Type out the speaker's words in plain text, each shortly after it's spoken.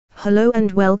Hello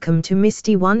and welcome to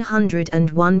Misty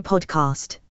 101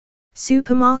 podcast.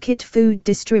 Supermarket food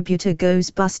distributor goes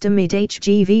bust amid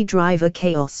HGV driver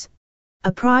chaos.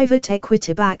 A private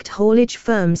equity-backed haulage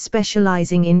firm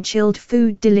specializing in chilled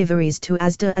food deliveries to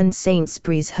Asda and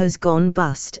Sainsbury's has gone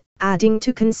bust, adding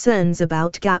to concerns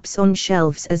about gaps on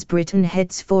shelves as Britain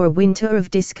heads for a winter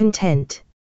of discontent.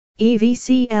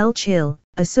 EVCL Chill,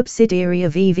 a subsidiary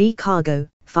of EV Cargo,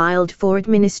 filed for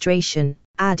administration,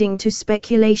 adding to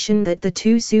speculation that the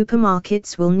two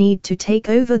supermarkets will need to take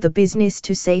over the business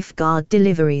to safeguard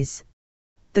deliveries.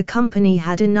 The company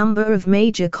had a number of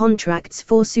major contracts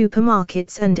for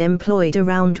supermarkets and employed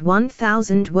around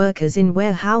 1,000 workers in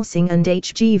warehousing and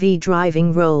HGV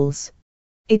driving roles.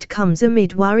 It comes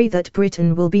amid worry that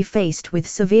Britain will be faced with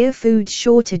severe food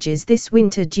shortages this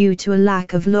winter due to a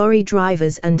lack of lorry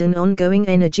drivers and an ongoing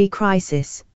energy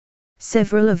crisis.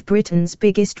 Several of Britain's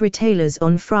biggest retailers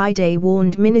on Friday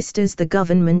warned ministers the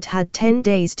government had 10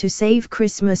 days to save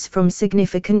Christmas from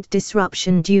significant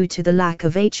disruption due to the lack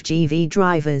of HGV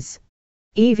drivers.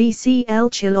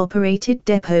 EVCL Chill operated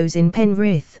depots in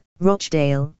Penrith,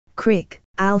 Rochdale, Crick,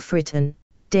 Alfreton,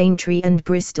 Daintree and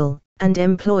Bristol, and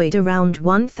employed around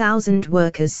 1,000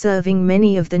 workers serving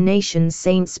many of the nation's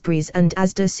Sainsbury's and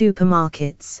Asda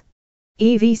supermarkets.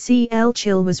 EVCL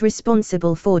Chill was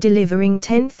responsible for delivering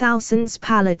 10,000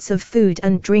 pallets of food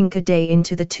and drink a day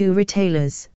into the two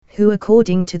retailers, who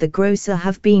according to the grocer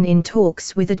have been in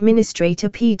talks with administrator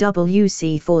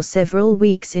PwC for several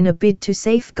weeks in a bid to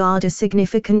safeguard a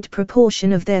significant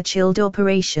proportion of their chilled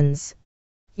operations.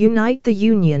 Unite the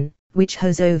Union, which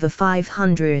has over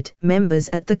 500 members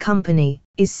at the company,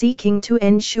 is seeking to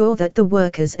ensure that the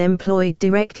workers employed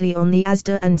directly on the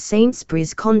Asda and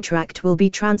Sainsbury's contract will be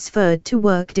transferred to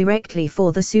work directly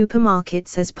for the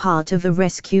supermarkets as part of a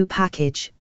rescue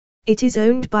package. It is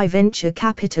owned by venture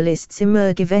capitalists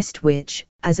Emergivest, which,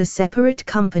 as a separate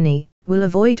company, will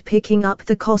avoid picking up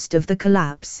the cost of the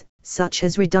collapse, such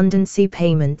as redundancy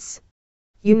payments.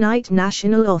 Unite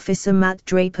National Officer Matt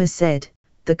Draper said,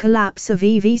 "The collapse of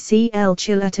EVCL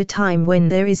Chill at a time when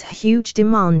there is huge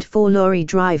demand for lorry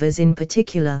drivers in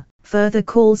particular, further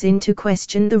calls into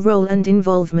question the role and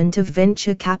involvement of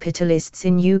venture capitalists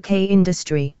in UK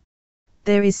industry.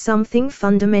 There is something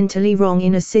fundamentally wrong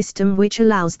in a system which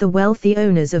allows the wealthy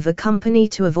owners of a company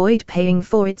to avoid paying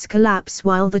for its collapse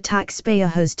while the taxpayer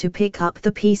has to pick up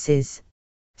the pieces."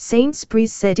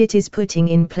 Sainsbury's said it is putting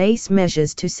in place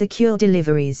measures to secure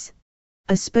deliveries.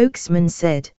 A spokesman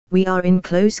said, "We are in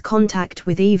close contact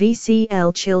with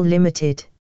EVCL Chill Limited.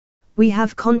 We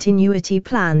have continuity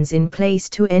plans in place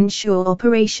to ensure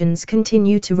operations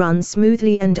continue to run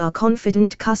smoothly and are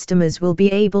confident customers will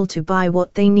be able to buy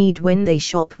what they need when they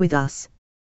shop with us."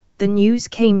 The news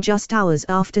came just hours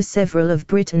after several of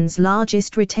Britain's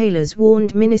largest retailers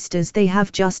warned ministers they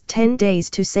have just 10 days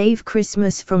to save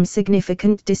Christmas from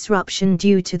significant disruption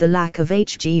due to the lack of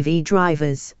HGV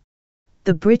drivers.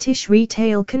 The British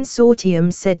Retail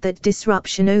Consortium said that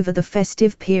disruption over the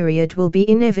festive period will be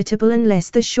inevitable unless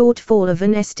the shortfall of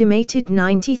an estimated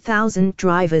 90,000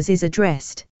 drivers is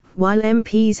addressed, while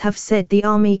MPs have said the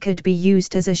army could be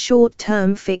used as a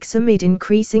short-term fix amid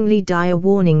increasingly dire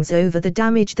warnings over the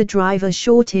damage the driver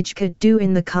shortage could do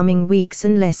in the coming weeks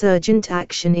unless urgent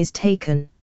action is taken.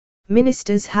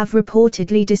 Ministers have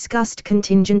reportedly discussed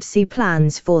contingency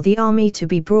plans for the army to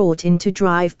be brought in to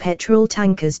drive petrol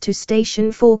tankers to station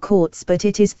forecourts, but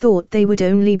it is thought they would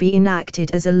only be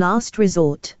enacted as a last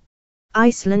resort.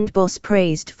 Iceland boss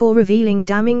praised for revealing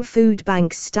damning food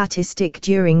bank statistic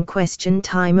during Question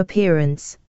Time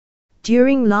appearance.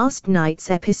 During last night's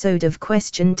episode of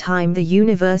Question Time, the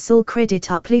Universal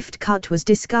Credit Uplift cut was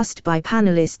discussed by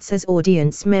panelists as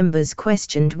audience members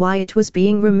questioned why it was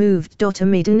being removed.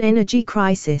 Amid an energy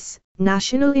crisis,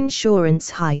 national insurance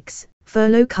hikes,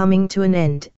 furlough coming to an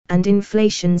end, and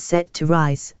inflation set to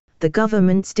rise, the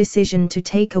government's decision to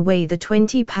take away the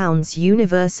 £20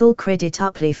 universal credit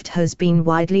uplift has been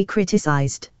widely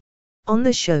criticised. On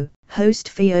the show, host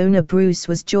Fiona Bruce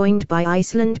was joined by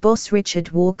Iceland boss Richard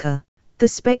Walker, The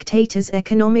Spectator's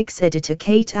economics editor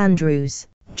Kate Andrews,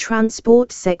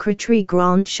 Transport Secretary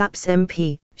Grant Shapps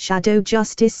MP, Shadow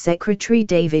Justice Secretary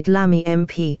David Lammy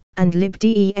MP, and Lib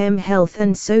Dem Health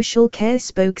and Social Care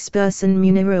spokesperson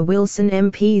Munira Wilson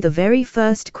MP. The very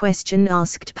first question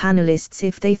asked panelists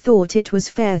if they thought it was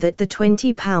fair that the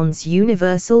 £20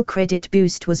 universal credit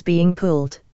boost was being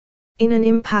pulled. In an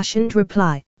impassioned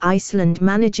reply, Iceland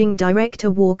Managing Director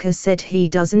Walker said he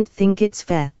doesn't think it's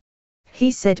fair. He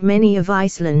said many of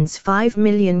Iceland's 5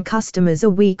 million customers a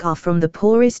week are from the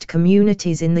poorest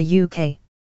communities in the UK.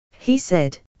 He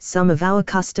said, "Some of our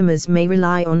customers may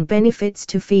rely on benefits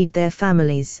to feed their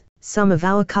families, some of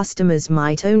our customers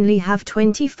might only have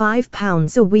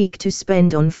 £25 a week to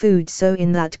spend on food, so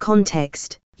in that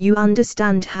context, you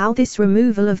understand how this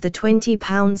removal of the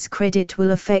 £20 credit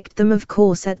will affect them. Of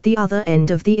course, at the other end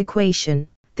of the equation,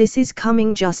 this is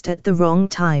coming just at the wrong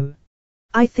time.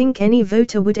 I think any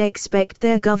voter would expect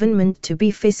their government to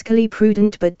be fiscally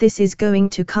prudent, but this is going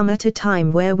to come at a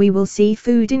time where we will see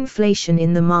food inflation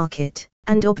in the market,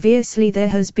 and obviously there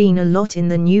has been a lot in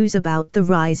the news about the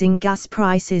rising gas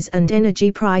prices and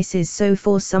energy prices, so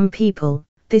for some people,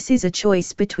 this is a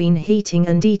choice between heating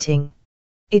and eating.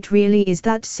 It really is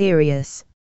that serious.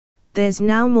 There's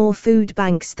now more food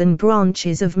banks than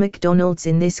branches of McDonald's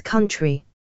in this country.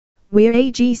 We're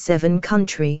a G7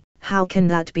 country, how can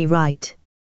that be right?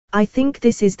 I think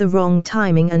this is the wrong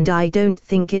timing, and I don't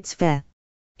think it's fair.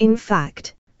 In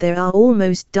fact, there are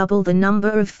almost double the number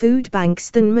of food banks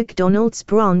than McDonald's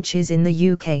branches in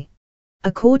the UK.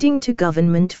 According to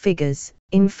government figures,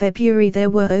 in February there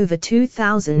were over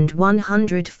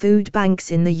 2,100 food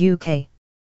banks in the UK.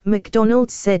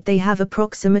 McDonald's said they have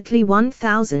approximately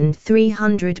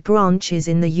 1,300 branches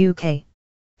in the UK.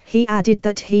 He added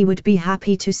that he would be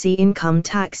happy to see income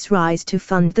tax rise to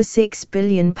fund the £6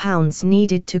 billion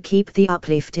needed to keep the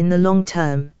uplift in the long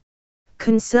term.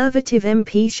 Conservative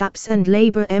MP Shapps and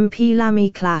Labour MP Lammy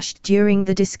clashed during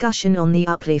the discussion on the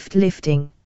uplift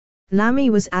lifting. Lammy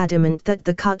was adamant that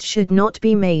the cut should not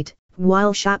be made,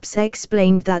 while Shapps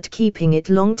explained that keeping it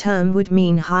long-term would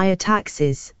mean higher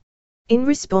taxes. In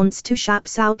response to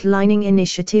Shapps outlining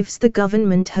initiatives the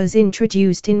government has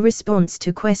introduced in response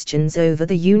to questions over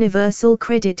the universal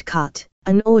credit cut,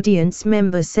 an audience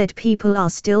member said people are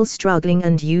still struggling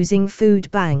and using food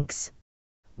banks.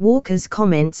 Walker's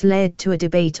comments led to a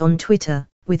debate on Twitter,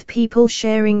 with people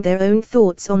sharing their own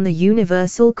thoughts on the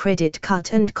universal credit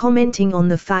cut and commenting on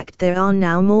the fact there are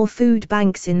now more food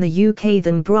banks in the UK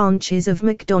than branches of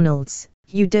McDonald's.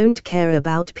 You don't care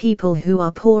about people who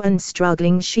are poor and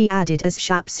struggling, she added as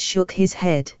Shapps shook his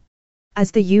head.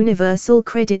 As the universal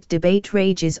credit debate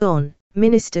rages on,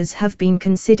 ministers have been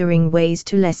considering ways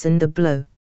to lessen the blow.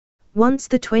 Once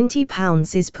the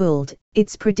 £20 is pulled,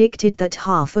 it's predicted that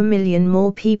 500,000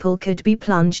 more people could be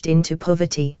plunged into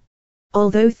poverty.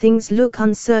 Although things look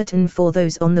uncertain for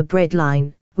those on the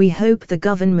breadline, we hope the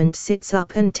government sits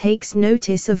up and takes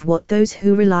notice of what those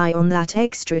who rely on that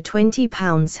extra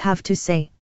 £20 have to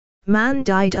say. Man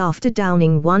died after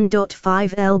downing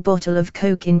 1.5L bottle of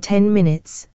Coke in 10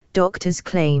 minutes, doctors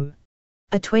claim.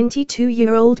 A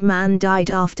 22-year-old man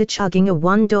died after chugging a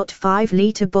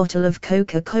 1.5-litre bottle of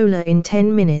Coca-Cola in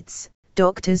 10 minutes,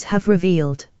 doctors have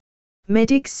revealed.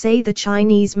 Medics say the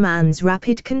Chinese man's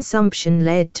rapid consumption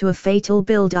led to a fatal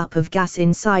buildup of gas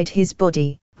inside his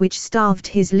body, which starved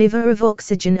his liver of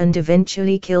oxygen and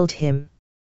eventually killed him.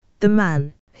 The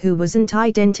man, who wasn't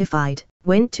identified,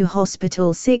 went to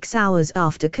hospital 6 hours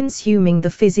after consuming the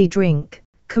fizzy drink,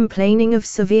 complaining of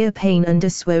severe pain and a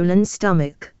swollen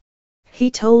stomach. He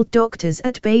told doctors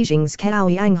at Beijing's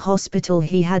Chaoyang Hospital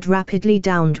he had rapidly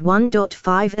downed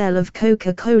 1.5L of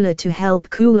Coca-Cola to help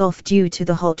cool off due to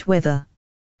the hot weather.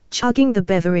 Chugging the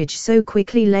beverage so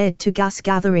quickly led to gas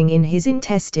gathering in his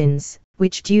intestines,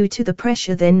 which due to the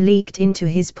pressure then leaked into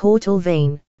his portal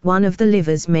vein, one of the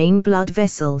liver's main blood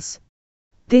vessels.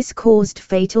 This caused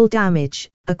fatal damage,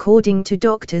 according to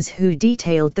doctors who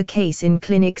detailed the case in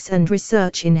clinics and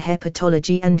research in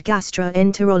hepatology and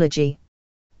gastroenterology.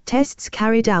 Tests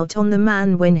carried out on the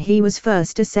man when he was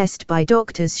first assessed by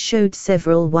doctors showed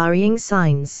several worrying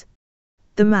signs.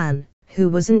 The man, who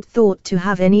wasn't thought to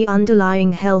have any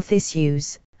underlying health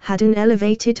issues, had an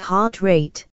elevated heart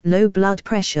rate, low blood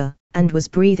pressure, and was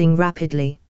breathing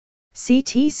rapidly.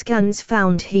 CT scans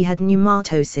found he had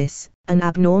pneumatosis, an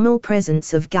abnormal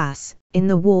presence of gas, in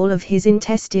the wall of his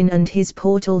intestine and his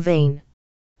portal vein.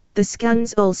 The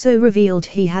scans also revealed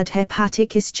he had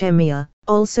hepatic ischemia,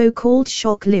 also called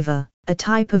shock liver, a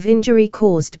type of injury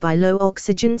caused by low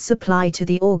oxygen supply to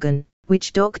the organ,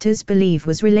 which doctors believe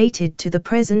was related to the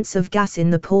presence of gas in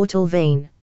the portal vein.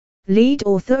 Lead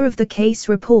author of the case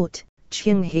report,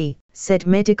 Chiang He, said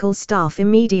medical staff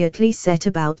immediately set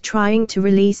about trying to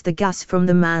release the gas from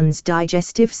the man's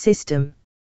digestive system.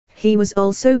 He was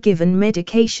also given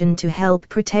medication to help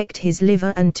protect his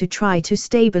liver and to try to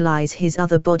stabilize his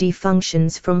other body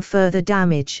functions from further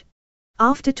damage.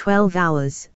 After 12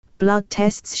 hours, blood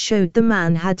tests showed the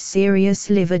man had serious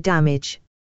liver damage.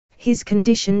 His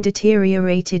condition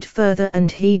deteriorated further and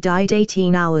he died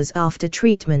 18 hours after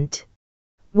treatment.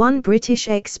 One British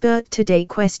expert today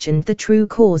questioned the true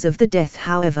cause of the death,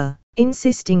 however,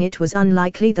 insisting it was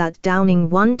unlikely that downing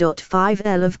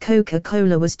 1.5L of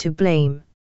Coca-Cola was to blame.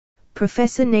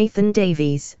 Professor Nathan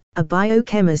Davies, a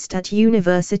biochemist at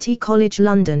University College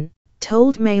London,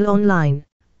 told Mail Online,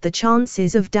 the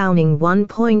chances of downing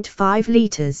 1.5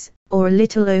 litres, or a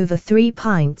little over 3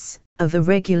 pints, of a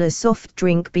regular soft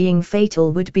drink being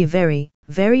fatal would be very,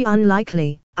 very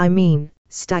unlikely,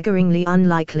 staggeringly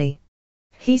unlikely.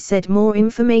 He said more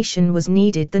information was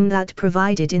needed than that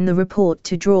provided in the report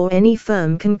to draw any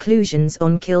firm conclusions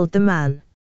on killed the man.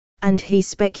 And he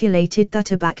speculated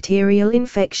that a bacterial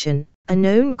infection, a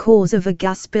known cause of a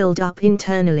gas build-up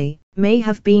internally, may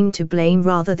have been to blame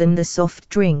rather than the soft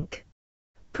drink.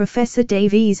 Professor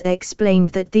Davies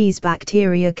explained that these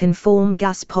bacteria can form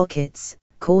gas pockets,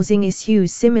 causing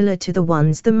issues similar to the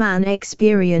ones the man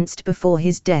experienced before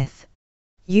his death.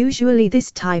 Usually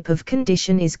this type of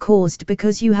condition is caused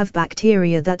because you have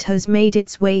bacteria that has made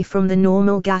its way from the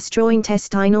normal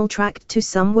gastrointestinal tract to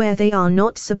somewhere they are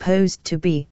not supposed to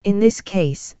be, in this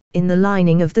case, in the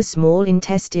lining of the small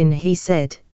intestine, he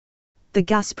said. The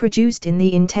gas produced in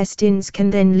the intestines can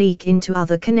then leak into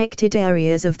other connected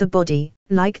areas of the body,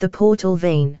 like the portal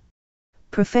vein.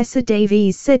 Professor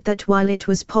Davies said that while it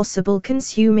was possible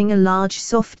consuming a large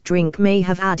soft drink may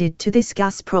have added to this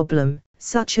gas problem,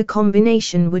 such a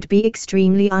combination would be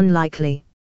extremely unlikely.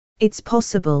 It's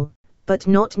possible, but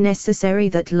not necessary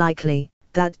that likely,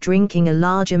 that drinking a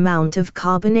large amount of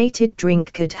carbonated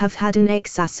drink could have had an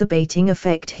exacerbating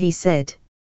effect, he said.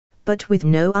 But with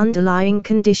no underlying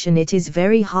condition it is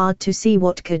very hard to see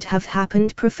what could have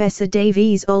happened. Professor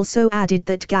Davies also added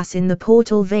that gas in the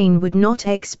portal vein would not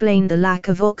explain the lack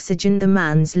of oxygen the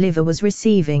man's liver was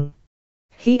receiving.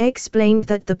 He explained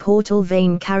that the portal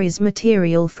vein carries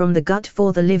material from the gut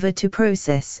for the liver to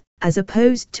process, as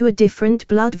opposed to a different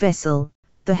blood vessel,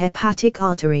 the hepatic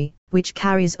artery, which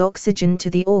carries oxygen to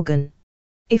the organ.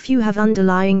 If you have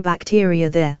underlying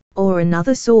bacteria there, or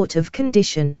another sort of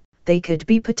condition, they could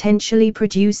be potentially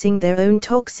producing their own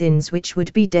toxins which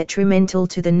would be detrimental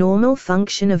to the normal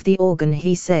function of the organ,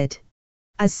 he said.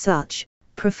 As such,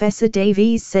 Professor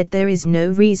Davies said there is no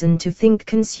reason to think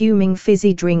consuming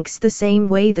fizzy drinks the same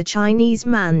way the Chinese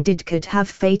man did could have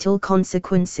fatal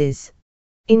consequences.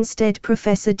 Instead,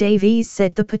 Professor Davies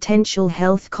said the potential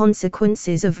health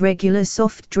consequences of regular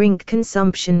soft drink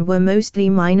consumption were mostly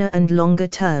minor and longer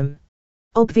term.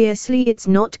 Obviously it's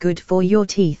not good for your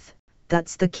teeth,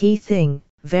 that's the key thing.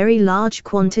 Very large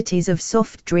quantities of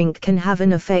soft drink can have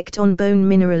an effect on bone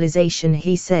mineralization,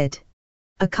 he said.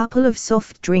 A couple of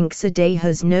soft drinks a day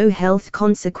has no health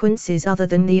consequences other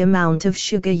than the amount of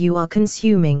sugar you are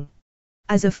consuming.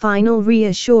 As a final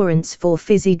reassurance for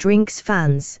fizzy drinks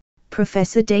fans,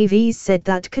 Professor Davies said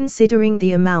that considering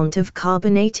the amount of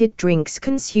carbonated drinks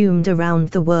consumed around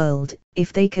the world,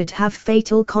 if they could have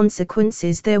fatal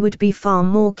consequences there would be far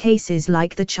more cases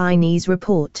like the Chinese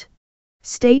report.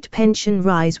 State pension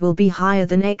rise will be higher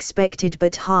than expected,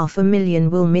 but 500,000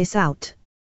 will miss out.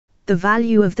 The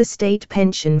value of the state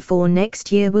pension for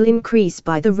next year will increase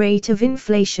by the rate of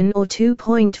inflation or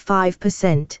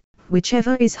 2.5%,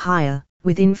 whichever is higher,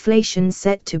 with inflation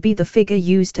set to be the figure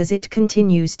used as it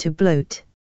continues to bloat.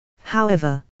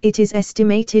 However, it is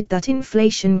estimated that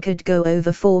inflation could go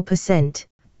over 4%,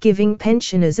 giving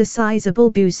pensioners a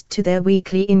sizable boost to their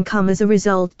weekly income as a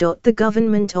result. The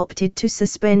government opted to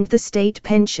suspend the state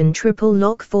pension triple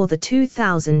lock for the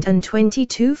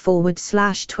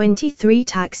 2022/23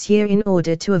 tax year in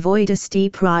order to avoid a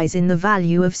steep rise in the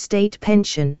value of state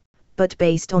pension, but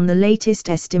based on the latest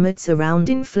estimates around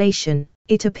inflation,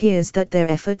 it appears that their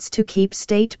efforts to keep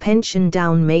state pension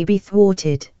down may be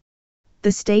thwarted.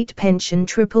 The state pension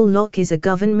triple lock is a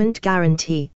government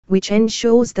guarantee, which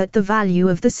ensures that the value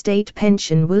of the state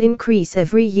pension will increase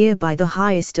every year by the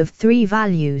highest of three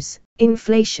values: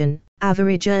 inflation,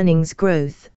 average earnings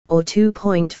growth, or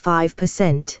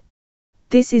 2.5%.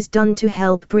 This is done to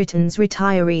help Britain's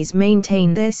retirees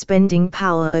maintain their spending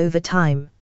power over time.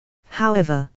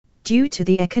 However, due to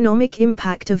the economic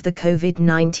impact of the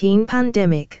COVID-19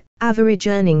 pandemic, average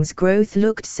earnings growth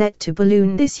looked set to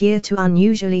balloon this year to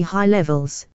unusually high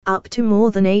levels, up to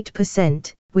more than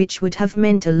 8%, which would have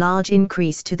meant a large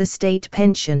increase to the state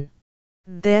pension.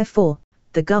 Therefore,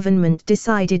 the government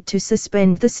decided to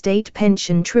suspend the state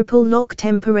pension triple lock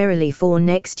temporarily for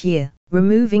next year,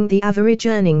 removing the average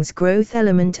earnings growth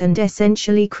element and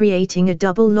essentially creating a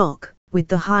double lock, with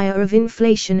the higher of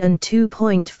inflation and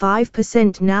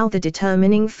 2.5% now the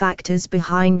determining factors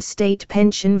behind state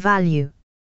pension value.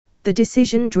 The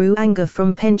decision drew anger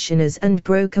from pensioners and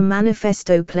broke a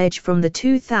manifesto pledge from the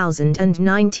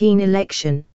 2019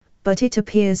 election, but it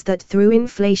appears that through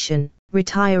inflation,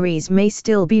 retirees may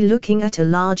still be looking at a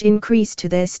large increase to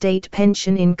their state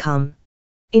pension income.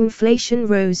 Inflation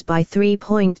rose by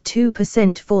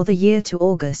 3.2% for the year to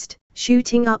August,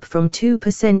 shooting up from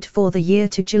 2% for the year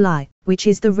to July, which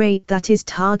is the rate that is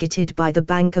targeted by the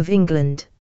Bank of England.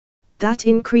 That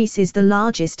increase is the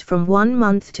largest from one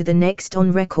month to the next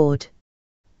on record.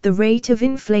 The rate of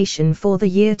inflation for the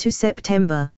year to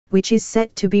September, which is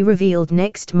set to be revealed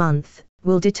next month,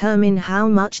 will determine how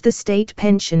much the state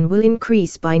pension will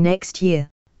increase by next year,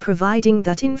 providing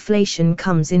that inflation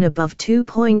comes in above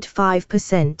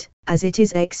 2.5%, as it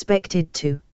is expected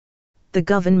to. The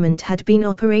government had been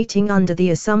operating under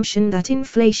the assumption that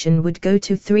inflation would go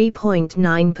to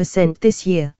 3.9% this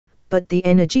year, but the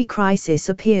energy crisis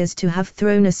appears to have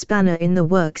thrown a spanner in the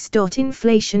works.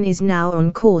 Inflation is now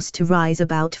on course to rise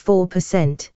about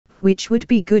 4%, which would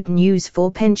be good news for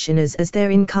pensioners as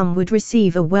their income would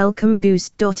receive a welcome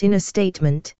boost. In a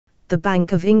statement, the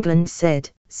Bank of England said,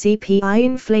 CPI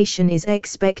inflation is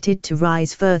expected to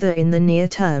rise further in the near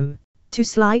term, to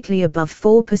slightly above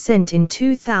 4% in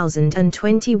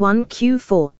 2021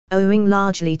 Q4, owing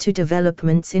largely to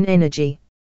developments in energy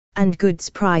and goods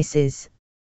prices.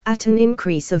 At an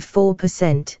increase of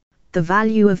 4%, the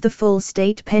value of the full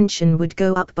state pension would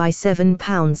go up by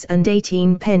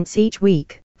 £7.18 each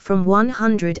week, from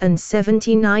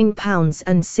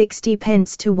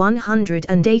 £179.60 to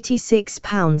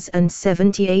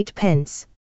 £186.78.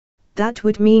 That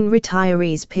would mean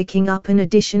retirees picking up an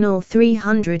additional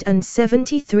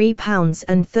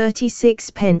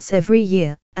 £373.36 every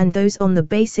year, and those on the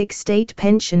basic state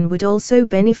pension would also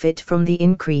benefit from the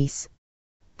increase.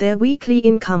 Their weekly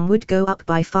income would go up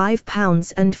by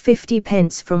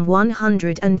 £5.50 from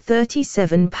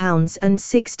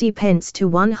 £137.60 to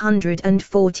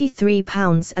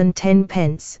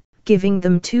 £143.10, giving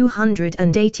them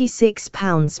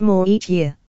 £286 more each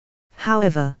year.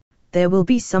 However, there will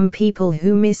be some people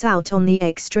who miss out on the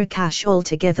extra cash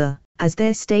altogether, as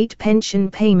their state pension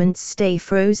payments stay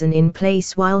frozen in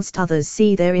place whilst others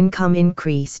see their income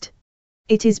increased.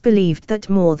 It is believed that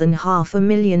more than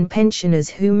 500,000 pensioners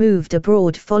who moved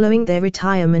abroad following their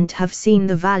retirement have seen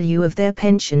the value of their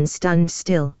pension stand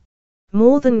still.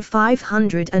 More than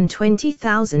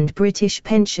 520,000 British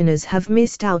pensioners have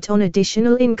missed out on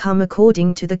additional income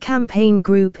according to the campaign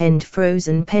group End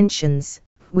Frozen Pensions,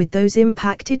 with those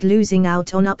impacted losing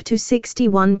out on up to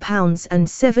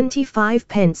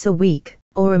 £61.75 a week,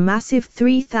 or a massive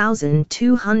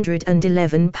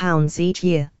 £3,211 each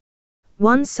year.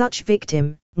 One such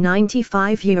victim,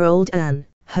 95-year-old Anne,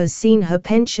 has seen her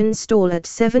pension stall at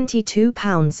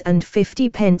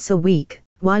 £72.50 a week,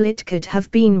 while it could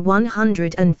have been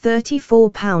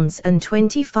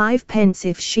 £134.25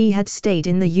 if she had stayed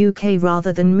in the UK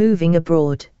rather than moving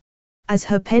abroad. As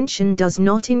her pension does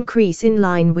not increase in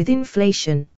line with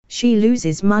inflation, she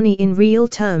loses money in real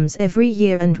terms every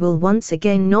year and will once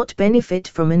again not benefit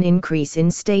from an increase in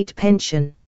state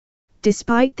pension.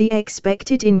 Despite the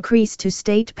expected increase to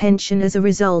state pension as a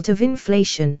result of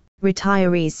inflation,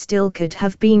 retirees still could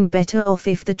have been better off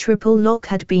if the triple lock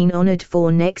had been honored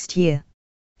for next year.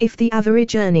 If the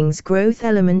average earnings growth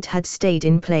element had stayed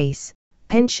in place,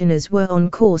 pensioners were on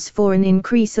course for an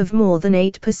increase of more than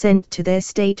 8% to their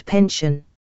state pension.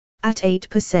 At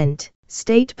 8%,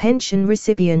 state pension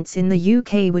recipients in the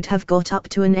UK would have got up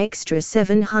to an extra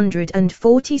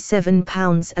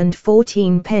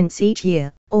 £747.14 each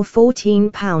year, or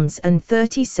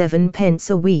 £14.37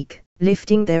 a week,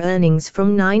 lifting their earnings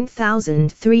from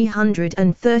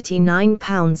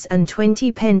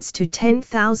 £9,339.20 to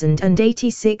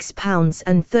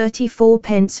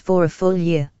 £10,086.34 for a full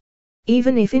year.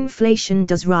 Even if inflation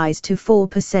does rise to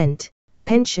 4%,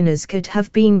 pensioners could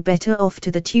have been better off to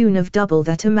the tune of double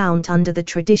that amount under the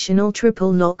traditional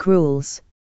triple lock rules.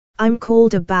 I'm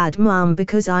called a bad mum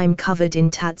because I'm covered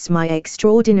in tats. My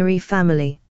extraordinary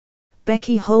family.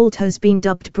 Becky Holt has been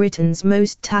dubbed Britain's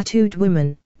most tattooed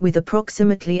woman, with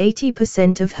approximately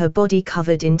 80% of her body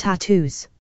covered in tattoos.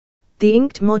 The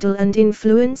inked model and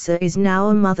influencer is now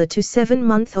a mother to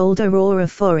 7-month-old Aurora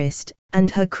Forrest, and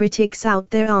her critics out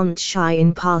there aren't shy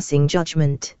in passing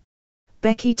judgment.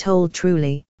 Becky told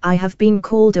Truly, "I have been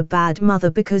called a bad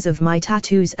mother because of my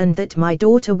tattoos and that my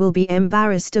daughter will be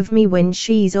embarrassed of me when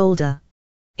she's older."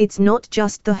 It's not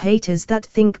just the haters that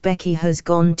think Becky has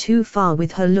gone too far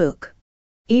with her look.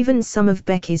 Even some of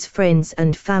Becky's friends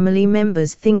and family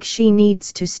members think she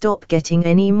needs to stop getting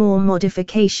any more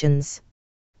modifications.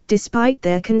 Despite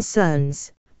their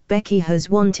concerns, Becky has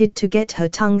wanted to get her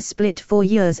tongue split for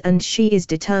years and she is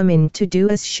determined to do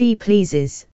as she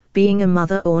pleases, being a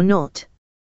mother or not.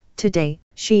 Today,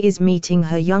 she is meeting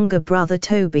her younger brother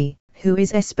Toby, who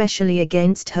is especially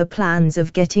against her plans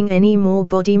of getting any more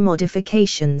body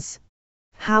modifications.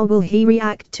 How will he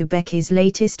react to Becky's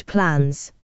latest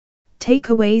plans?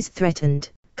 Takeaways threatened.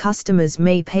 customers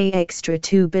may pay extra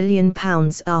 £2 billion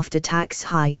after tax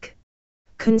hike.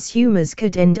 Consumers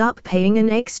could end up paying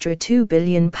an extra £2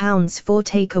 billion for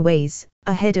takeaways,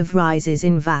 ahead of rises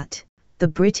in VAT. The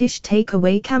British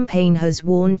Takeaway Campaign has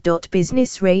warned.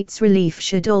 Business rates relief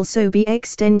should also be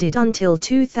extended until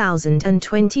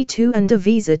 2022 and a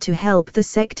visa to help the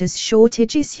sector's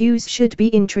shortage issues should be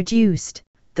introduced,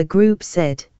 the group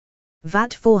said.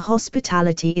 VAT for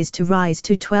hospitality is to rise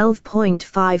to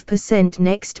 12.5%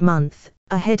 next month,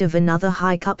 ahead of another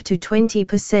hike up to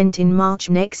 20% in March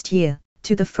next year,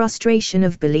 to the frustration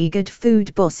of beleaguered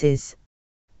food bosses.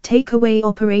 Takeaway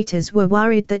operators were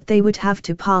worried that they would have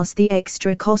to pass the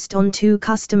extra cost on to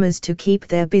customers to keep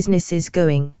their businesses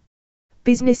going.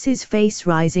 Businesses face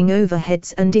rising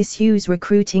overheads and issues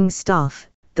recruiting staff,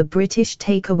 the British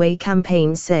Takeaway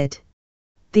Campaign said.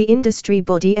 The industry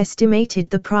body estimated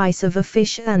the price of a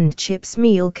fish and chips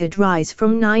meal could rise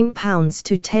from £9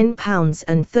 to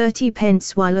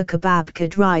 £10.30, while a kebab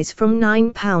could rise from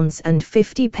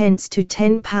 £9.50 to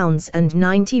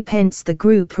 £10.90. The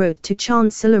group wrote to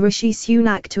Chancellor Rishi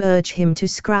Sunak to urge him to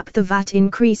scrap the VAT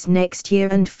increase next year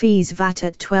and freeze VAT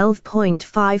at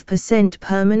 12.5%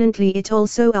 permanently. It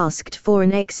also asked for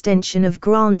an extension of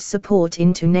grant support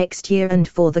into next year and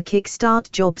for the Kickstart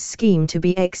Jobs scheme to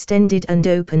be extended and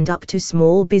opened up to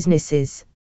small businesses.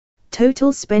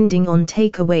 Total spending on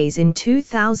takeaways in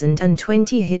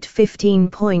 2020 hit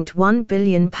 £15.1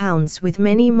 billion, with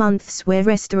many months where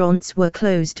restaurants were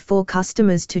closed for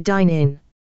customers to dine in.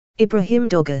 Ibrahim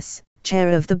Douglas, chair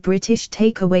of the British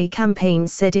Takeaway Campaign,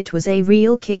 said it was a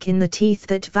real kick in the teeth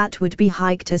that VAT would be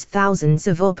hiked as thousands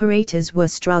of operators were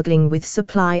struggling with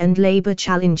supply and labour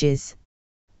challenges.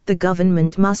 The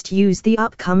government must use the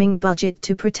upcoming budget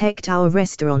to protect our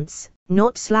restaurants,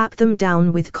 not slap them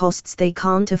down with costs they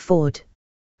can't afford.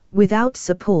 Without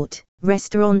support,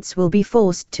 restaurants will be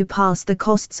forced to pass the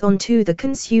costs on to the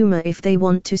consumer if they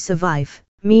want to survive,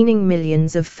 meaning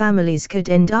millions of families could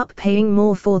end up paying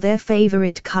more for their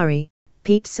favorite curry,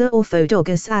 pizza or pho.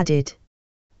 Douglas added.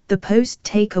 The Post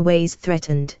takeaways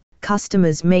threatened,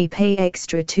 customers may pay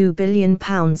extra £2 billion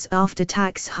after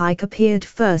tax hike appeared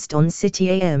first on City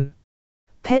AM.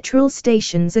 Petrol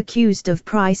stations accused of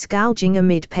price gouging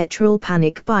amid petrol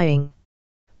panic buying.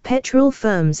 Petrol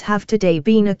firms have today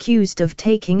been accused of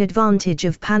taking advantage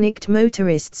of panicked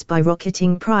motorists by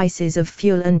rocketing prices of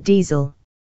fuel and diesel.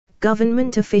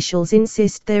 Government officials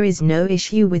insist there is no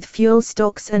issue with fuel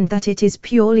stocks and that it is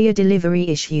purely a delivery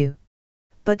issue.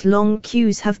 But long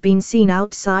queues have been seen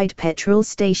outside petrol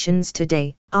stations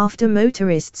today, after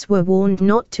motorists were warned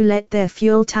not to let their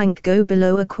fuel tank go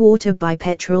below a quarter by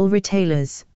petrol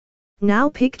retailers. Now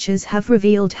pictures have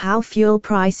revealed how fuel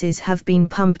prices have been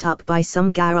pumped up by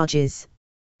some garages.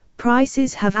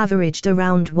 Prices have averaged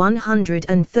around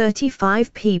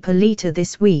 135p per litre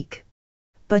this week.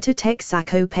 But a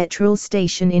Texaco petrol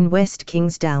station in West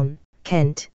Kingsdown,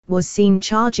 Kent, was seen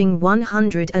charging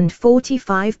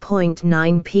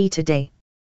 145.9p today.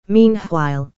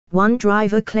 Meanwhile, one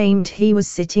driver claimed he was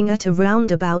sitting at a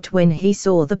roundabout when he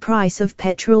saw the price of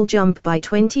petrol jump by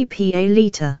 20p a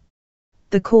litre.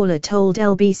 The caller told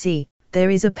LBC, "There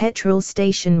is a petrol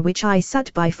station which I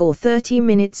sat by for 30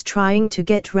 minutes trying to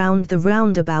get round the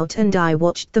roundabout and I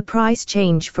watched the price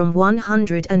change from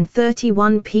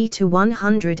 131p to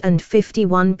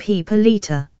 151p per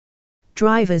litre."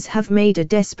 Drivers have made a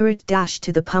desperate dash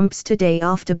to the pumps today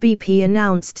after BP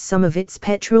announced some of its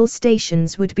petrol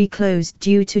stations would be closed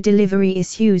due to delivery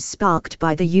issues sparked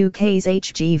by the UK's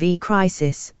HGV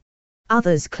crisis.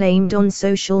 Others claimed on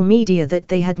social media that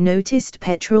they had noticed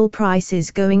petrol prices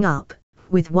going up,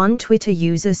 with one Twitter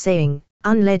user saying,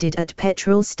 "Unleaded at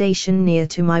petrol station near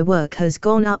to my work has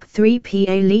gone up 3p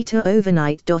a litre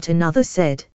overnight." Another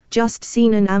said, "Just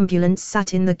seen an ambulance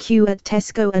sat in the queue at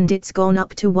Tesco and it's gone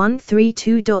up to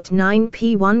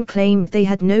 132.9p. One claimed they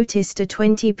had noticed a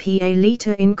 20p a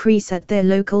litre increase at their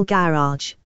local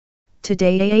garage.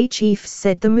 Today AA chiefs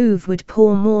said the move would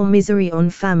pour more misery on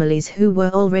families who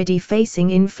were already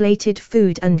facing inflated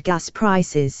food and gas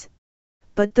prices.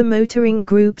 But the motoring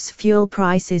group's fuel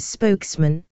prices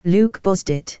spokesman, Luke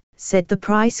Bosdit, said the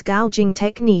price gouging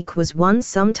technique was one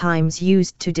sometimes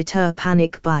used to deter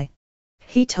panic buy.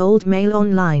 He told Mail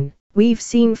Online, "We've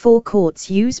seen forecourts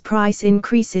use price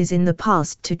increases in the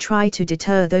past to try to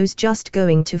deter those just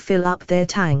going to fill up their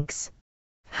tanks.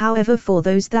 However, for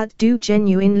those that do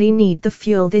genuinely need the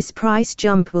fuel, this price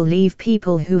jump will leave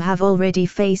people who have already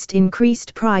faced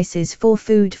increased prices for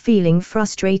food feeling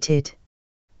frustrated."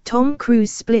 Tom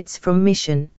Cruise splits from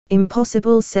Mission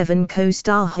Impossible 7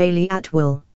 co-star Hayley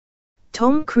Atwell.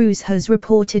 Tom Cruise has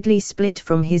reportedly split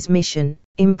from his Mission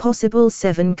Impossible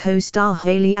 7 co-star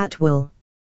Hayley Atwell.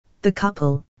 The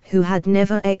couple, who had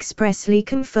never expressly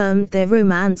confirmed their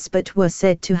romance but were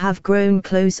said to have grown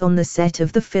close on the set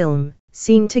of the film,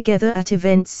 seen together at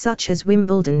events such as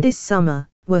Wimbledon this summer,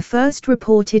 were first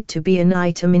reported to be an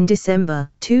item in December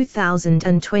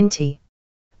 2020.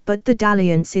 But the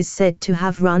dalliance is said to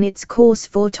have run its course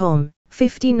for Tom,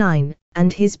 59,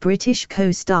 and his British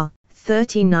co-star,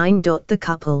 39. The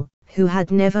couple, who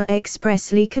had never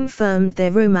expressly confirmed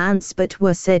their romance but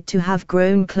were said to have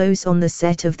grown close on the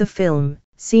set of the film,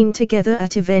 seen together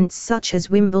at events such as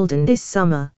Wimbledon this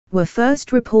summer, were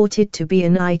first reported to be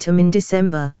an item in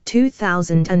December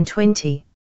 2020.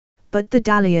 But the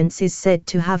dalliance is said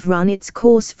to have run its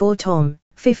course for Tom,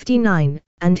 59,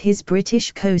 and his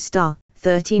British co-star,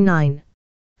 39.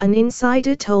 An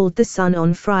insider told The Sun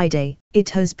on Friday, "It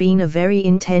has been a very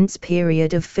intense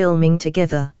period of filming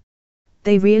together.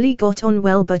 They really got on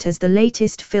well, but as the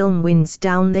latest film winds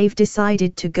down they've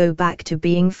decided to go back to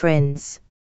being friends.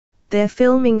 Their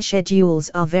filming schedules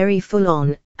are very full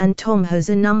on, and Tom has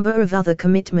a number of other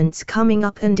commitments coming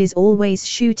up and is always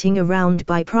shooting around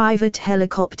by private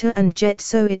helicopter and jet,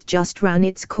 so it just ran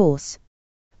its course.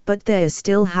 But they're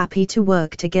still happy to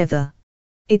work together.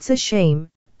 It's a shame,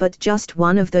 but just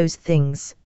one of those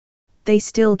things. They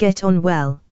still get on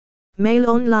well." Mail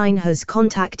Online has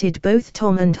contacted both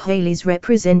Tom and Hailey's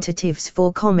representatives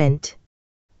for comment.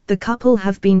 The couple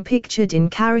have been pictured in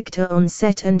character on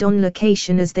set and on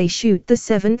location as they shoot the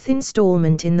 7th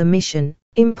installment in the Mission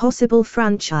Impossible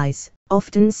franchise,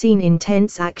 often seen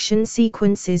intense action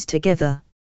sequences together.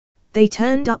 They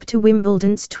turned up to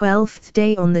Wimbledon's 12th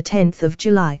day on the 10th of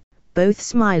July, both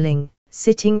smiling,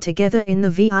 sitting together in the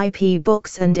VIP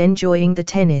box and enjoying the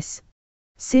tennis.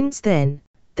 Since then,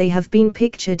 they have been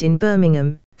pictured in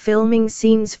Birmingham, filming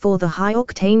scenes for the High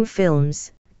Octane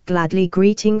films, gladly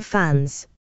greeting fans.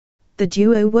 The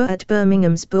duo were at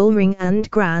Birmingham's Bullring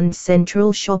and Grand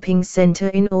Central Shopping Centre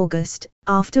in August,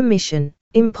 after Mission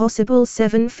Impossible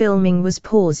 7 filming was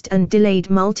paused and delayed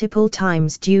multiple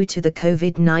times due to the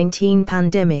COVID-19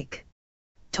 pandemic.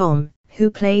 Tom, who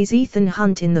plays Ethan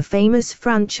Hunt in the famous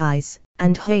franchise,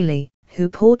 and Hailey, who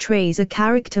portrays a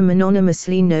character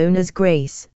anonymously known as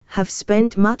Grace, have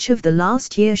spent much of the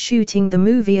last year shooting the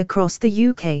movie across the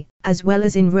UK, as well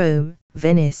as in Rome,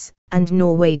 Venice, and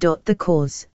Norway. The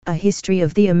Cause, A History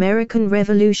of the American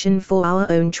Revolution for Our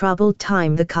Own Troubled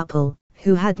Time. The couple,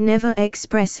 who had never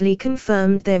expressly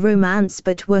confirmed their romance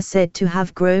but were said to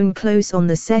have grown close on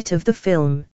the set of the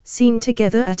film, seen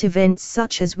together at events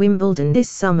such as Wimbledon this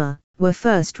summer, were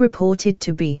first reported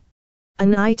to be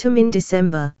an item in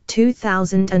December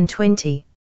 2020.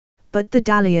 But the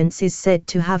dalliance is said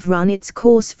to have run its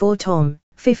course for Tom,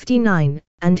 59,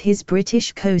 and his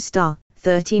British co-star,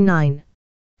 39.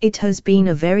 It has been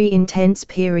a very intense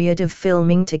period of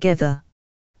filming together.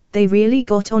 They really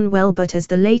got on well, but as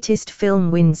the latest film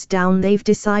winds down they've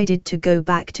decided to go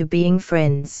back to being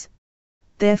friends.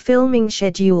 Their filming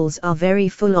schedules are very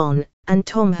full on, and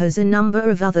Tom has a number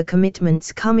of other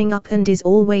commitments coming up and is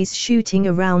always shooting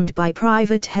around by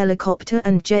private helicopter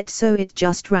and jet, so it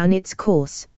just ran its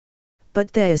course.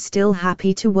 But they're still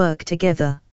happy to work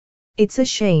together. It's a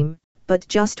shame, but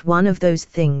just one of those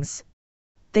things.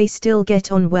 They still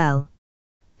get on well.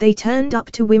 They turned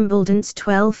up to Wimbledon's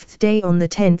 12th day on the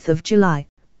 10th of July,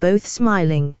 both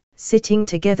smiling, sitting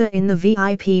together in the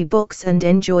VIP box and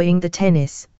enjoying the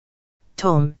tennis.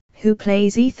 Tom, who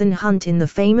plays Ethan Hunt in the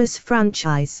famous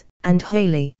franchise, and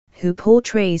Hailey, who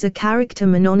portrays a character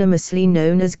anonymously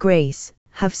known as Grace,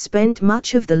 have spent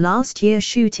much of the last year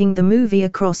shooting the movie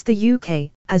across the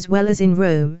UK, as well as in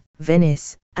Rome,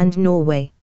 Venice, and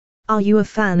Norway. Are you a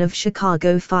fan of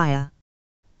Chicago Fire?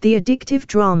 The addictive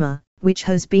drama, which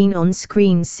has been on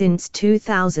screen since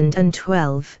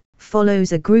 2012,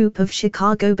 follows a group of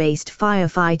Chicago-based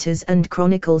firefighters and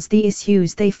chronicles the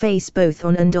issues they face both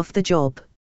on and off the job.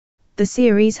 The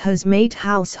series has made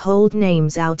household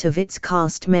names out of its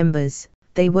cast members.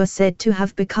 They were said to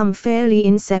have become fairly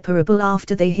inseparable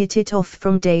after they hit it off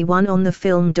from day one on the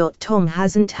film. Tom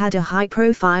hasn't had a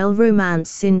high-profile romance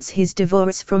since his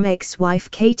divorce from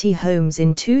ex-wife Katie Holmes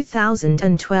in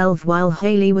 2012, while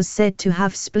Hailey was said to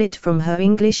have split from her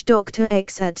English Dr.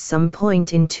 X at some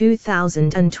point in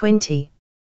 2020.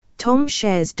 Tom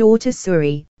shares daughter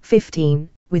Suri, 15,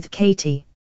 with Katie.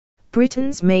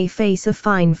 Britons may face a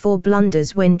fine for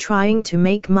blunders when trying to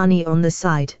make money on the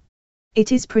side.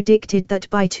 It is predicted that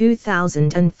by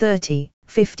 2030,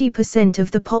 50% of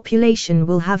the population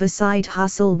will have a side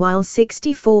hustle, while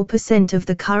 64% of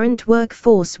the current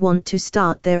workforce want to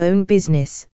start their own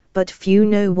business, but few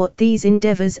know what these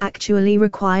endeavors actually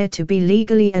require to be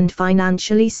legally and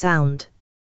financially sound.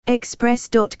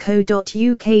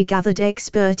 Express.co.uk gathered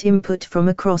expert input from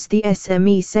across the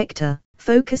SME sector,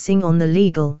 focusing on the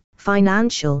legal,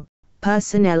 financial,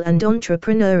 personnel and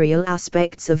entrepreneurial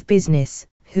aspects of business,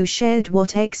 who shared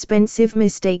what expensive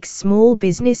mistakes small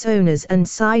business owners and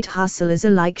side hustlers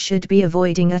alike should be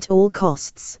avoiding at all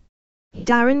costs.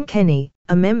 Darren Kenny,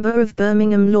 a member of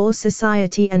Birmingham Law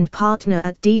Society and partner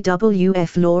at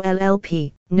DWF Law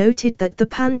LLP, noted that the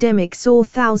pandemic saw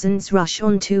thousands rush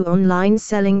onto online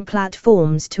selling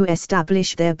platforms to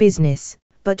establish their business,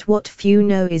 but what few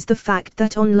know is the fact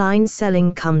that online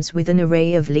selling comes with an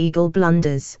array of legal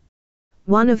blunders.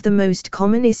 One of the most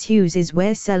common issues is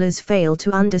where sellers fail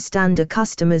to understand a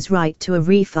customer's right to a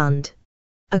refund.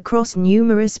 Across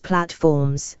numerous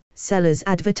platforms, sellers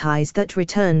advertise that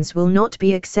returns will not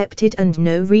be accepted and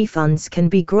no refunds can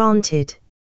be granted.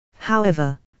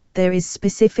 However, there is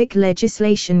specific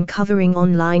legislation covering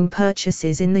online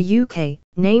purchases in the UK,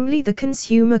 namely the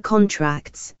Consumer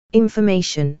Contracts,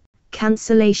 Information,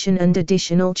 Cancellation and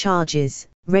Additional Charges,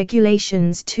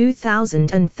 Regulations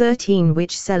 2013,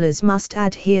 which sellers must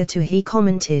adhere to, he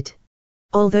commented.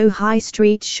 Although high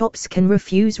street shops can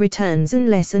refuse returns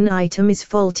unless an item is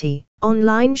faulty,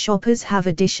 online shoppers have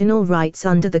additional rights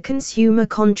under the Consumer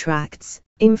Contracts,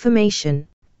 Information,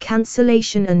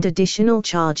 Cancellation and Additional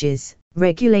Charges,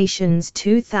 Regulations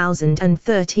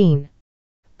 2013.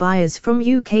 Buyers from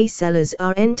UK sellers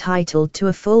are entitled to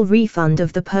a full refund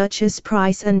of the purchase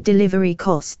price and delivery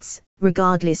costs,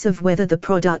 regardless of whether the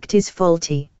product is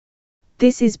faulty.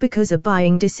 This is because a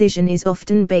buying decision is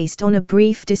often based on a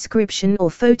brief description or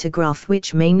photograph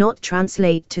which may not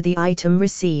translate to the item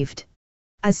received.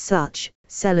 As such,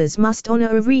 sellers must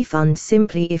honor a refund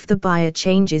simply if the buyer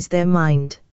changes their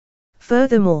mind.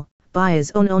 Furthermore,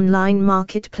 buyers on online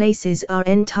marketplaces are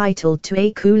entitled to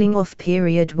a cooling-off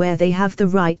period where they have the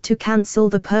right to cancel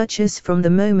the purchase from the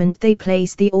moment they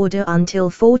place the order until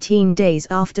 14 days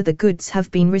after the goods have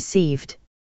been received.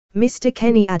 Mr.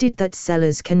 Kenny added that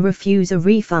sellers can refuse a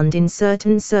refund in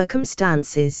certain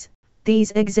circumstances.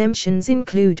 These exemptions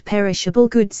include perishable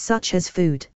goods such as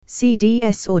food,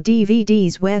 CDs or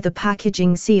DVDs where the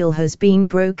packaging seal has been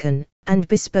broken, and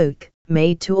bespoke,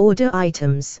 made-to-order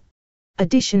items.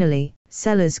 Additionally,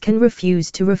 sellers can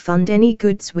refuse to refund any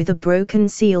goods with a broken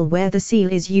seal where the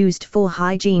seal is used for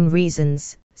hygiene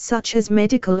reasons, such as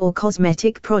medical or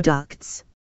cosmetic products.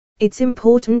 It's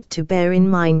important to bear in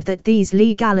mind that these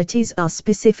legalities are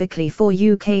specifically for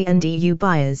UK and EU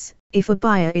buyers. If a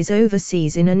buyer is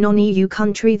overseas in a non-EU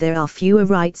country, there are fewer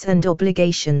rights and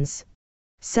obligations.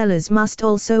 Sellers must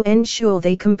also ensure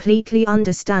they completely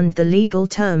understand the legal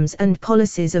terms and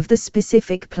policies of the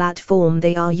specific platform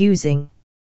they are using.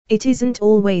 It isn't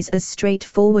always as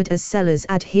straightforward as sellers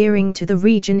adhering to the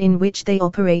region in which they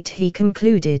operate, he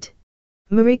concluded.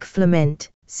 Marek Flement,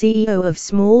 CEO of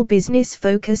small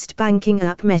business-focused banking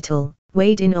app Metal,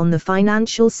 weighed in on the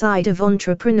financial side of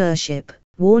entrepreneurship,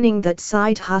 warning that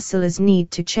side hustlers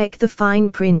need to check the fine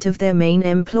print of their main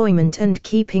employment and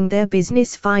keeping their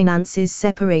business finances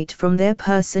separate from their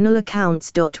personal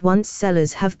accounts. Once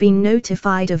sellers have been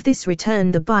notified of this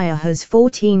return, the buyer has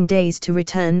 14 days to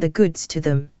return the goods to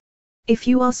them. If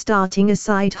you are starting a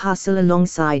side hustle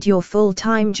alongside your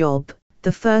full-time job,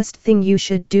 the first thing you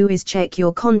should do is check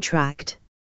your contract.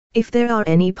 If there are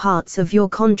any parts of your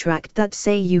contract that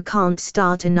say you can't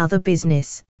start another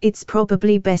business, it's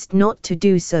probably best not to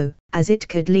do so, as it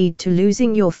could lead to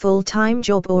losing your full-time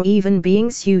job or even being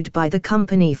sued by the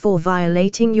company for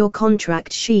violating your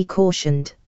contract, she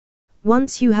cautioned.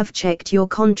 Once you have checked your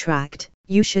contract,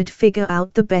 you should figure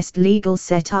out the best legal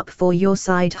setup for your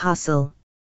side hustle.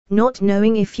 Not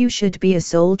knowing if you should be a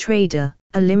sole trader,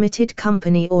 a limited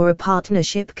company or a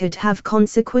partnership could have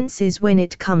consequences when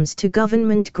it comes to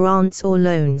government grants or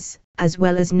loans, as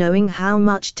well as knowing how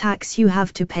much tax you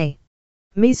have to pay.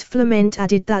 Ms. Flement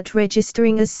added that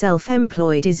registering as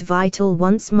self-employed is vital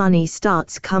once money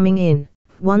starts coming in.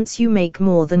 Once you make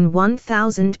more than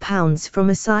 £1,000 from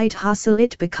a side hustle,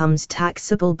 it becomes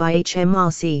taxable by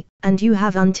HMRC, and you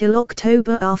have until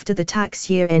October after the tax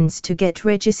year ends to get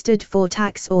registered for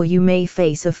tax, or you may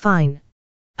face a fine.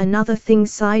 Another thing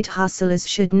side hustlers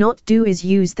should not do is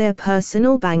use their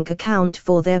personal bank account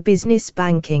for their business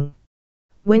banking.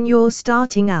 When you're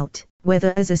starting out,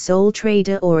 whether as a sole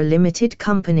trader or a limited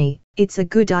company, it's a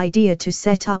good idea to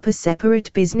set up a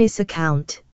separate business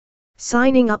account.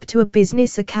 Signing up to a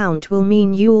business account will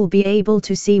mean you'll be able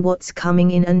to see what's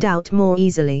coming in and out more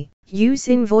easily, use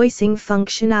invoicing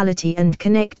functionality and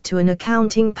connect to an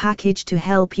accounting package to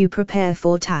help you prepare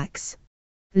for tax.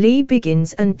 Lee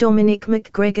Biggins and Dominic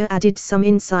McGregor added some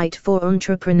insight for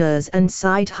entrepreneurs and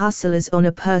side hustlers on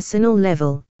a personal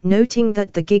level. noting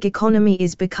that the gig economy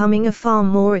is becoming a far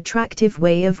more attractive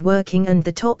way of working and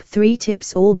the top 3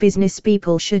 tips all business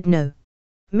people should know.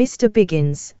 Mr.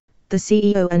 Biggins, the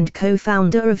CEO and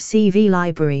co-founder of CV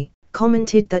Library,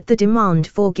 commented that the demand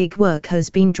for gig work has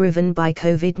been driven by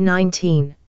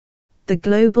COVID-19. The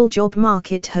global job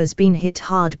market has been hit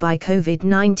hard by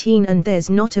COVID-19 and there's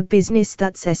not a business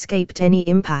that's escaped any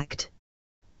impact.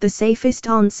 The safest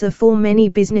answer for many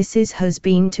businesses has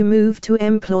been to move to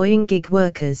employing gig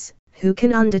workers, who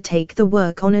can undertake the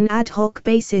work on an ad hoc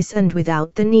basis and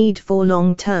without the need for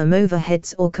long-term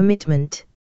overheads or commitment.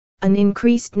 An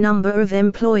increased number of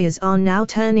employers are now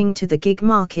turning to the gig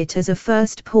market as a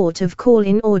first port of call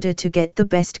in order to get the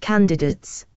best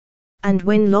candidates. And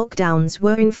when lockdowns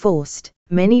were enforced,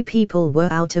 many people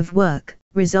were out of work,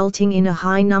 resulting in a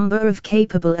high number of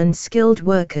capable and skilled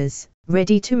workers,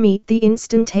 ready to meet the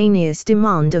instantaneous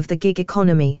demand of the gig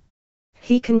economy.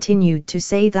 He continued to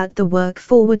say that the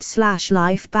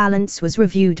work-life balance was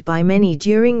reviewed by many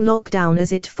during lockdown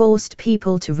as it forced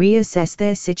people to reassess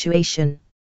their situation.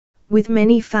 With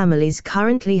many families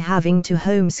currently having to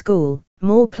homeschool,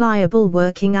 more pliable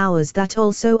working hours that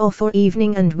also offer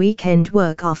evening and weekend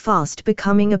work are fast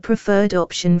becoming a preferred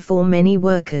option for many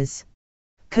workers.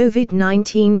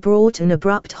 COVID-19 brought an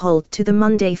abrupt halt to the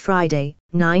Monday-Friday,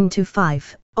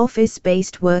 9-to-5,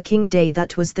 office-based working day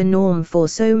that was the norm for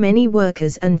so many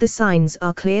workers, and the signs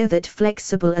are clear that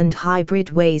flexible and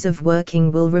hybrid ways of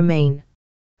working will remain.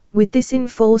 With this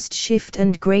enforced shift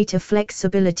and greater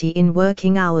flexibility in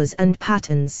working hours and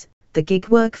patterns, the gig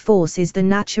workforce is the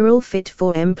natural fit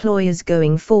for employers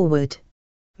going forward.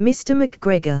 Mr.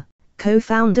 McGregor,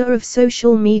 co-founder of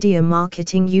social media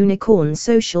marketing unicorn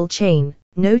Social Chain,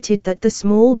 noted that the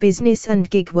small business and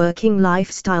gig working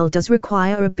lifestyle does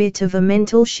require a bit of a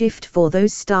mental shift for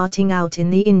those starting out in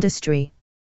the industry.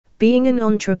 Being an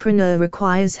entrepreneur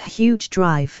requires huge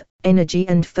drive, energy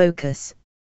and focus.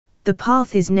 The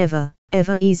path is never,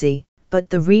 ever easy, but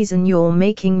the reason you're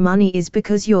making money is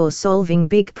because you're solving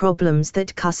big problems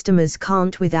that customers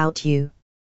can't without you.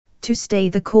 To stay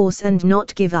the course and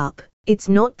not give up, it's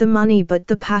not the money but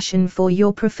the passion for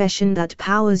your profession that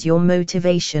powers your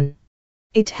motivation.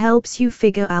 It helps you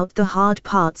figure out the hard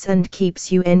parts and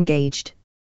keeps you engaged.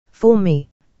 For me,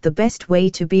 the best way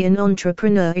to be an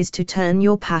entrepreneur is to turn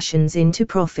your passions into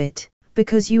profit,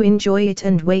 because you enjoy it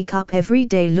and wake up every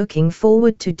day looking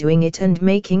forward to doing it and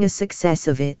making a success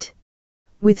of it.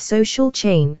 With Social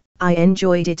Chain, I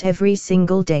enjoyed it every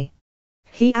single day.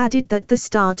 He added that the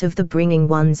start of the bringing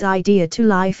one's idea to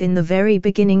life in the very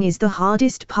beginning is the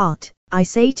hardest part. I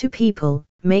say to people,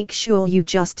 make sure you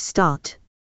just start.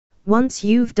 Once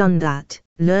you've done that,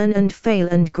 learn and fail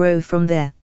and grow from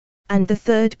there. And the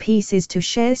third piece is to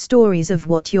share stories of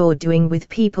what you're doing with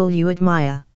people you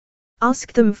admire.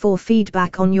 Ask them for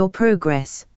feedback on your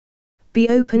progress. Be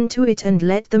open to it and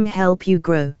let them help you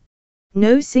grow.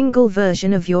 No single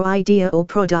version of your idea or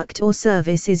product or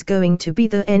service is going to be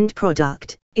the end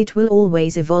product, it will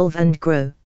always evolve and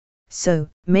grow. So,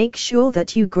 make sure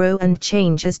that you grow and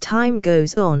change as time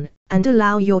goes on, and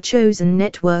allow your chosen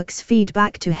network's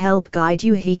feedback to help guide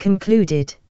you, he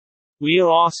concluded. We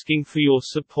are asking for your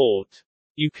support.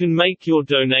 You can make your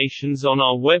donations on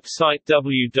our website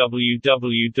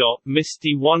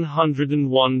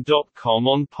www.misty101.com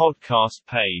on podcast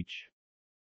page.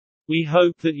 We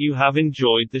hope that you have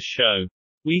enjoyed the show.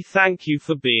 We thank you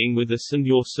for being with us and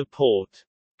your support.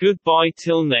 Goodbye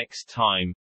till next time.